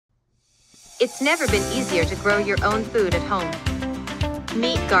It's never been easier to grow your own food at home.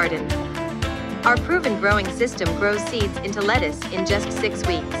 Meet Gardyn. Our proven growing system grows seeds into lettuce in just 6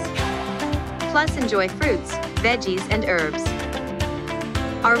 weeks. Plus enjoy fruits, veggies, and herbs.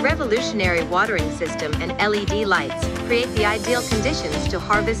 Our revolutionary watering system and LED lights create the ideal conditions to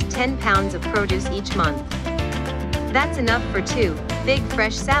harvest 10 pounds of produce each month. That's enough for 2 big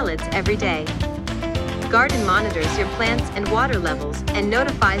fresh salads every day. Gardyn monitors your plants and water levels and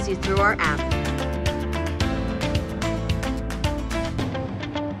notifies you through our app.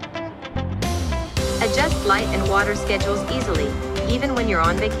 Adjust light and water schedules easily, even when you're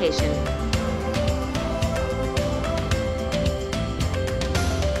on vacation.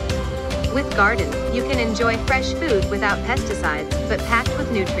 With Gardyn, you can enjoy fresh food without pesticides, but packed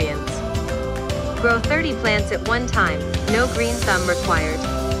with nutrients. Grow 30 plants at one time, no green thumb required.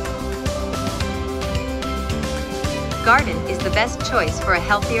 Gardyn is the best choice for a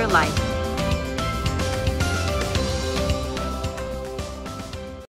healthier life.